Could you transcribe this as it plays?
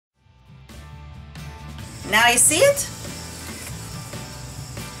Now you see it?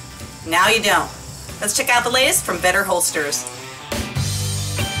 Now you don't. Let's check out the latest from Vedder Holsters.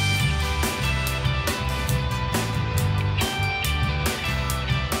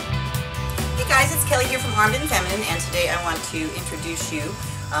 Hey guys, it's Kelly here from Armed and Feminine, and today I want to introduce you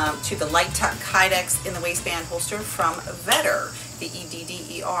to the LightTuck Kydex in the waistband holster from Vedder,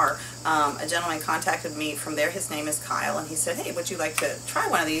 V-E-D-D-E-R. A gentleman contacted me from there. His name is Kyle, and he said, hey, would you like to try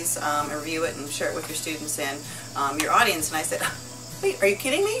one of these, review it and share it with your students and your audience? And I said, wait, are you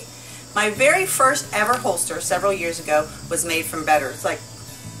kidding me? My very first ever holster several years ago was made from Vedder. It's like,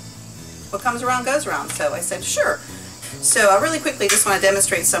 what comes around goes around. So I said, sure. So I really quickly just want to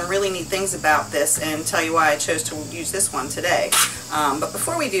demonstrate some really neat things about this and tell you why I chose to use this one today. But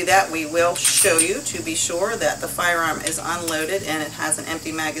before we do that, we will show you to be sure that the firearm is unloaded and it has an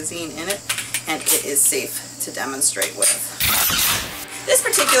empty magazine in it and it is safe to demonstrate with. This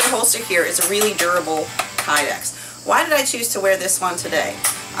particular holster here is a really durable Kydex. Why did I choose to wear this one today?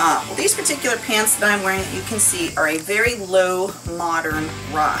 Well, these particular pants that I'm wearing, you can see, are a very low modern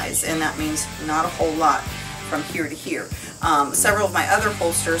rise, and that means not a whole lot from here to here. Several of my other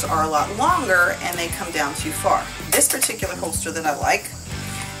holsters are a lot longer and they come down too far. This particular holster that I like,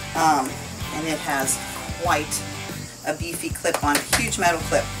 and it has quite a beefy clip on, a huge metal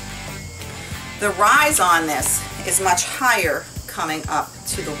clip. The rise on this is much higher coming up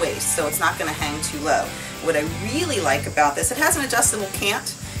to the waist, so it's not going to hang too low. What I really like about this, it has an adjustable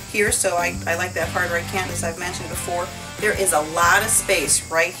cant here, so I like that hard right cant, as I've mentioned before. There is a lot of space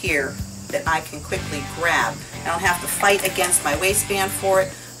right here that I can quickly grab. I don't have to fight against my waistband for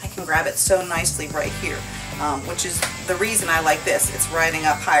it. I can grab it so nicely right here, which is the reason I like this. It's riding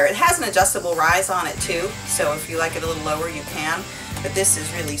up higher. It has an adjustable rise on it too, so if you like it a little lower, you can. But this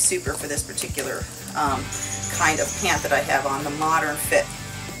is really super for this particular kind of pant that I have on, the modern fit.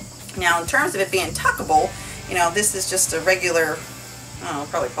 Now, in terms of it being tuckable, you know, this is just a regular, I don't know,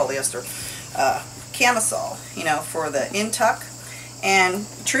 probably polyester camisole, you know, for the in-tuck. And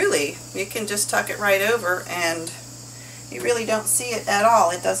truly, you can just tuck it right over and you really don't see it at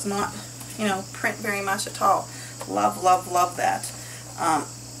all. It does not, you know, print very much at all. Love, love, love that.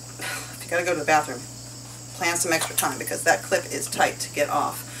 If you gotta go to the bathroom, plan some extra time because that clip is tight to get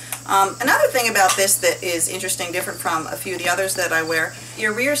off. Another thing about this that is interesting, different from a few of the others that I wear,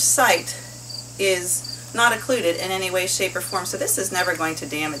 your rear sight is not occluded in any way, shape, or form, so this is never going to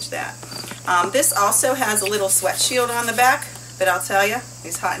damage that. This also has a little sweat shield on the back, but I'll tell you,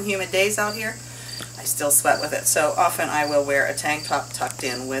 these hot and humid days out here, I still sweat with it, so often I will wear a tank top tucked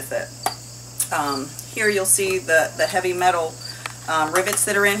in with it. Here you'll see the heavy metal rivets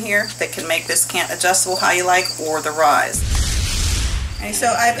that are in here that can make this cant adjustable how you like, or the rise. Okay, so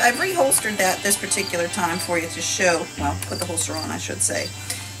I've reholstered that this particular time for you to show, well, put the holster on, I should say.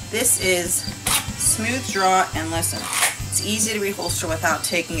 This is smooth draw, and listen, it's easy to reholster without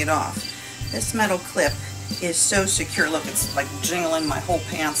taking it off. This metal clip is so secure. Look, it's like jingling my whole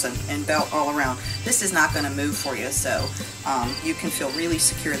pants and belt all around. This is not going to move for you, so you can feel really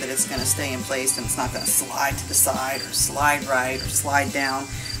secure that it's going to stay in place and it's not going to slide to the side or slide right or slide down.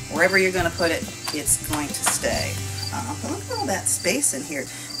 Wherever you're going to put it, it's going to stay. But look at all that space in here.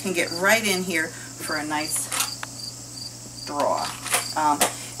 Can get right in here for a nice draw.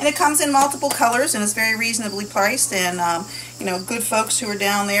 And it comes in multiple colors and it's very reasonably priced, and you know, good folks who are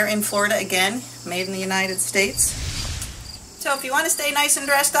down there in Florida, again, made in the United States. So if you want to stay nice and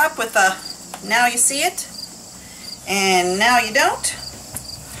dressed up with now you see it and now you don't,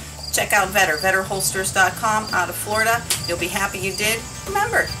 check out Vedder, VedderHolsters.com out of Florida. You'll be happy you did.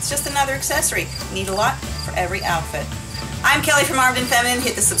 Remember, it's just another accessory. You need a lot for every outfit. I'm Kelly from Armed and Feminine.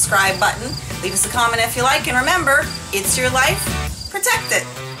 Hit the subscribe button. Leave us a comment if you like, and remember, it's your life. Protect it.